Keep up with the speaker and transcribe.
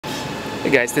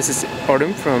Hey guys, this is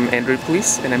Artem from Android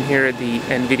Police, and I'm here at the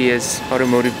NVIDIA's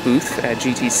automotive booth at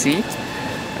GTC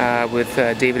with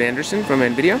David Anderson from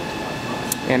NVIDIA,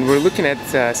 and we're looking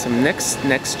at some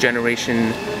next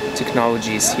generation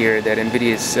technologies here that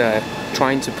NVIDIA is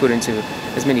trying to put into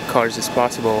as many cars as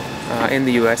possible in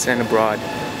the US and abroad.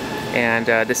 And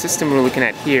the system we're looking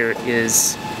at here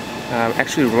is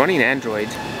actually running Android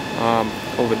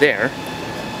over there,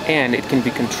 and it can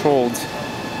be controlled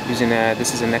using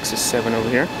this is a Nexus 7 over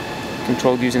here,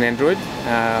 controlled using Android,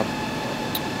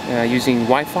 using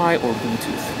Wi-Fi or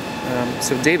Bluetooth.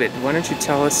 So David, why don't you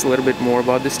tell us a little bit more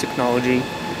about this technology,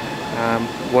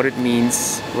 what it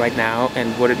means right now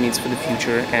and what it means for the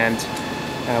future, and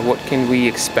what can we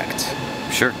expect?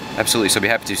 Sure, absolutely, so I'd be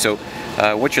happy to. So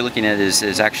what you're looking at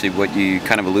is actually what you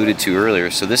kind of alluded to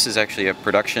earlier. So this is actually a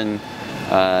production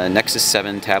Nexus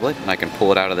 7 tablet, and I can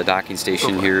pull it out of the docking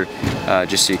station here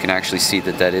just so you can actually see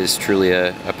that that is truly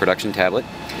a production tablet.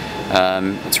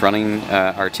 It's running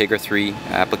our Tegra 3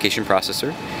 application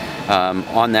processor.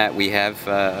 On that we have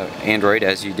Android,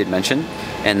 as you did mention,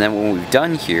 and then what we've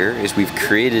done here is we've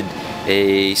created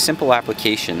a simple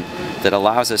application that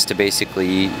allows us to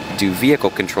basically do vehicle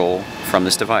control from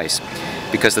this device.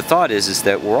 Because the thought is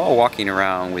that we're all walking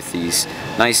around with these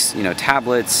nice,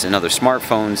 tablets and other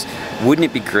smartphones. Wouldn't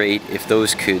it be great if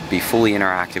those could be fully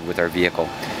interactive with our vehicle?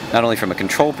 Not only from a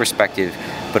control perspective,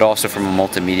 but also from a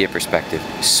multimedia perspective.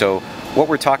 So what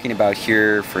we're talking about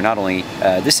here for not only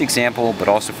this example, but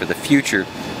also for the future,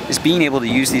 is being able to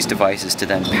use these devices to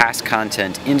then pass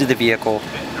content into the vehicle,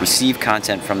 receive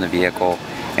content from the vehicle,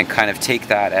 and kind of take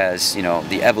that as,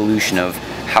 the evolution of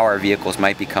how our vehicles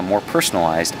might become more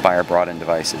personalized by our broad-end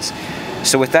devices.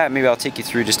 So with that, maybe I'll take you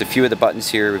through just a few of the buttons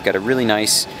here. We've got a really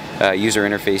nice user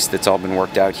interface that's all been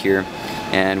worked out here,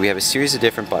 and we have a series of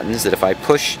different buttons that if I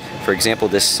push, for example,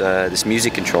 this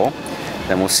music control,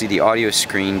 then we'll see the audio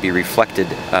screen be reflected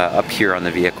up here on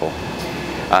the vehicle.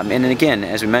 And then again,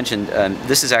 as we mentioned,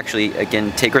 this is actually,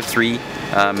 again, Tegra 3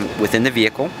 within the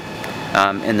vehicle.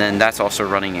 And then that's also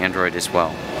running Android as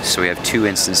well. So we have two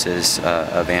instances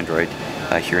of Android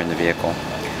here in the vehicle.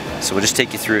 So we'll just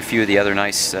take you through a few of the other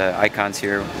nice icons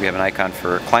here. We have an icon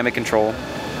for climate control,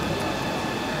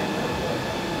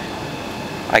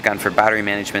 icon for battery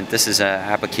management. This is an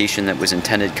application that was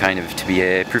intended kind of to be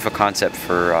a proof of concept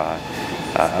for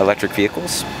electric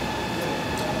vehicles.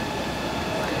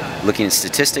 Looking at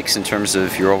statistics in terms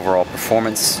of your overall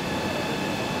performance.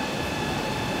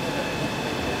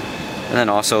 And then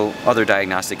also other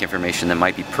diagnostic information that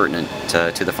might be pertinent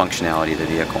to the functionality of the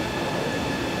vehicle.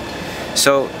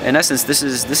 So in essence, this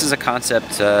is a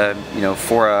concept,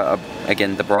 for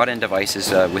again the broad-end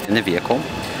devices within the vehicle.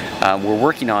 We're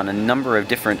working on a number of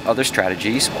different other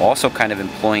strategies, also kind of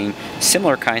employing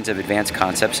similar kinds of advanced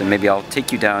concepts, and maybe I'll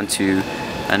take you down to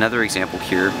another example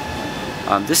here.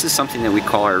 This is something that we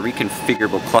call our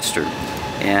Reconfigurable Cluster,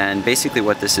 and basically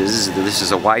what this is that this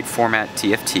is a wide format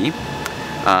TFT.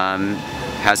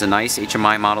 Has a nice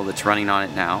HMI model that's running on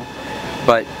it now,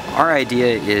 but our idea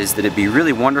is that it'd be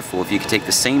really wonderful if you could take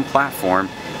the same platform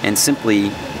and simply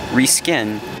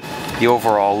reskin the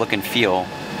overall look and feel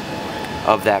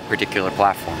of that particular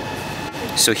platform.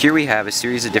 So here we have a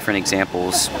series of different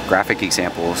examples, graphic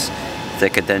examples,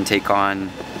 that could then take on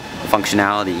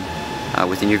functionality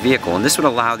within your vehicle, and this would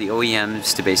allow the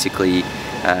OEMs to basically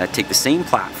take the same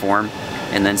platform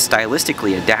and then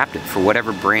stylistically adapt it for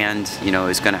whatever brand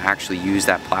is going to actually use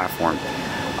that platform.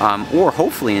 Or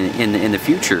hopefully in the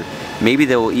future, maybe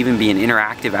there will even be an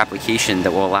interactive application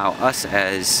that will allow us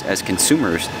as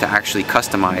consumers to actually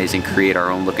customize and create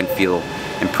our own look and feel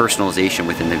and personalization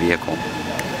within the vehicle.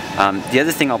 The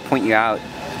other thing I'll point out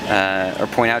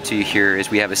to you here is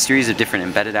we have a series of different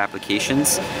embedded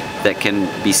applications that can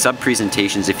be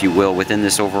sub-presentations, if you will, within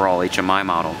this overall HMI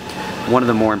model. One of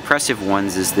the more impressive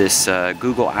ones is this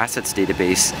Google Assets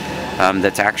database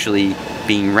that's actually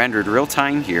being rendered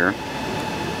real-time here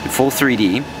in full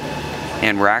 3D,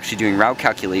 and we're actually doing route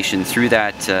calculation through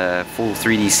that full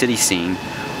 3D city scene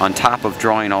on top of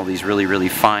drawing all these really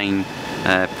fine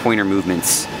pointer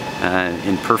movements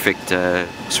in perfect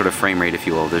sort of frame rate, if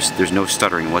you will. There's no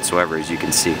stuttering whatsoever, as you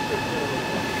can see.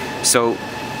 So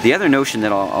the other notion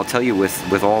that I'll tell you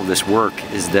with all of this work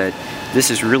is that this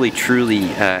is really truly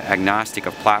agnostic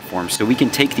of platforms. So we can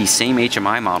take these same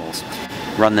HMI models,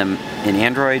 run them in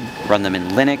Android, run them in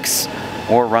Linux,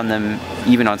 or run them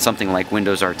even on something like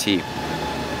Windows RT.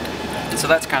 And so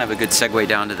that's kind of a good segue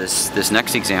down to this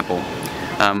next example.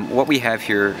 What we have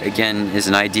here, again, is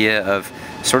an idea of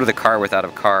sort of the car without a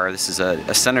car. This is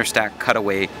a center stack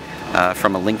cutaway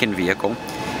from a Lincoln vehicle.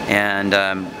 And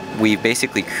we've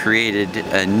basically created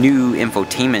a new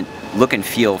infotainment look and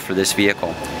feel for this vehicle.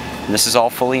 And this is all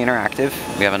fully interactive.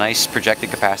 We have a nice projected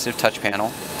capacitive touch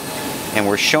panel, and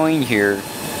we're showing here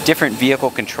different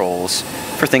vehicle controls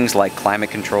for things like climate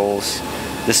controls.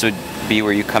 This would be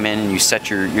where you come in and you set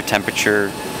your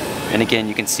temperature, and again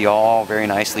you can see all very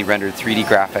nicely rendered 3D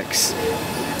graphics.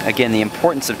 Again, the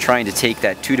importance of trying to take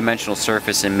that two-dimensional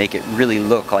surface and make it really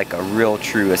look like a real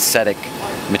true aesthetic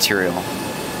material.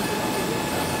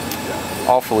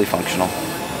 All fully functional.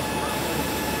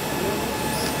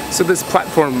 So this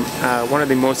platform, one of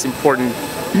the most important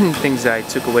things I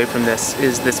took away from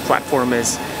this platform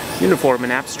is uniform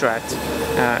and abstract,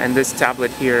 and this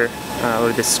tablet here,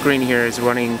 or this screen here, is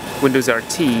running Windows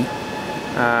RT.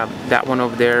 That one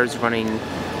over there is running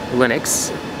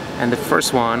Linux, and the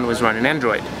first one was running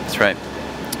Android. That's right.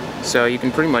 So you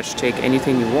can pretty much take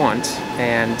anything you want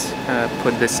and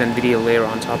put this NVIDIA layer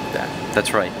on top of that.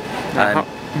 That's right.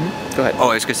 Go ahead. Oh,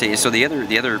 I was going to say, so the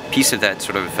other piece of that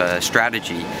sort of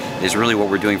strategy is really what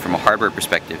we're doing from a hardware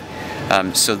perspective.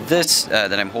 So this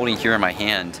that I'm holding here in my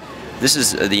hand, this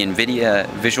is the NVIDIA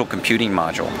Visual Computing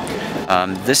Module.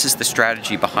 This is the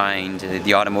strategy behind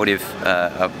the automotive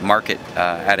market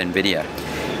at NVIDIA.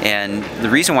 And the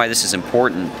reason why this is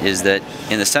important is that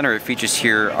in the center it features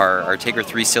here our Tegra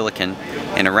 3 silicon,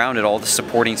 and around it all the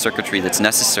supporting circuitry that's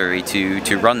necessary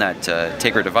to run that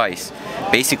Tegra device,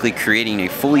 basically creating a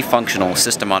fully functional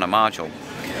system on a module.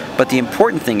 But the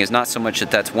important thing is not so much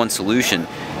that that's one solution,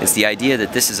 it's the idea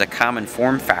that this is a common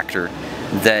form factor,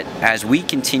 that as we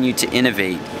continue to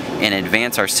innovate and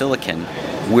advance our silicon,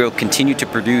 we'll continue to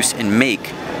produce and make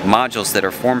modules that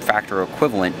are form factor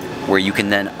equivalent, where you can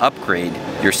then upgrade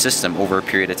your system over a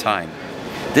period of time.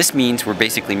 This means we're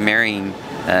basically marrying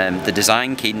the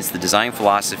design cadence, the design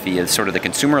philosophy of sort of the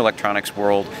consumer electronics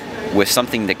world with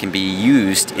something that can be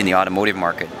used in the automotive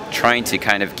market, trying to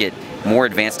kind of get more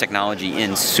advanced technology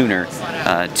in sooner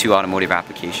to automotive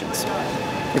applications.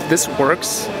 If this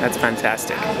works, that's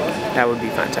fantastic. That would be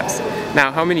fantastic.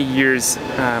 Now, how many years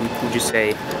would you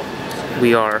say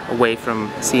we are away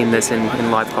from seeing this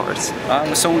in live cars?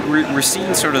 So we're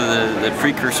seeing sort of the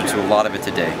precursor to a lot of it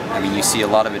today. I mean, you see a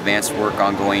lot of advanced work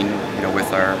ongoing, you know,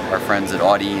 with our friends at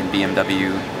Audi and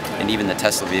BMW, and even the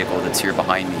Tesla vehicle that's here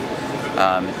behind me.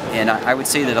 And I would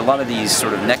say that a lot of these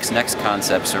sort of next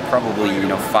concepts are probably, you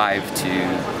know, 5 to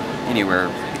anywhere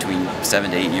between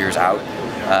 7 to 8 years out.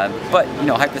 But you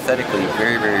know, hypothetically,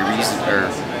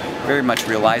 very much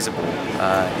realizable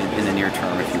in the near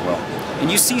term, if you will.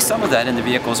 And you see some of that in the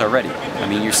vehicles already. I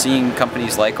mean, you're seeing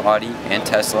companies like Audi and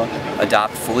Tesla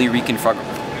adopt fully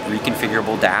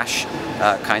reconfigurable dash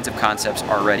kinds of concepts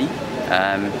already.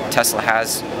 Tesla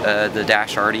has the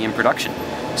dash already in production.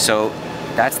 So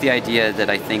that's the idea that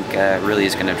I think really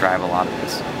is going to drive a lot of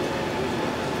this.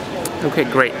 Okay,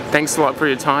 great. Thanks a lot for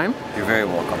your time. You're very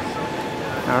welcome.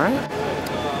 All right.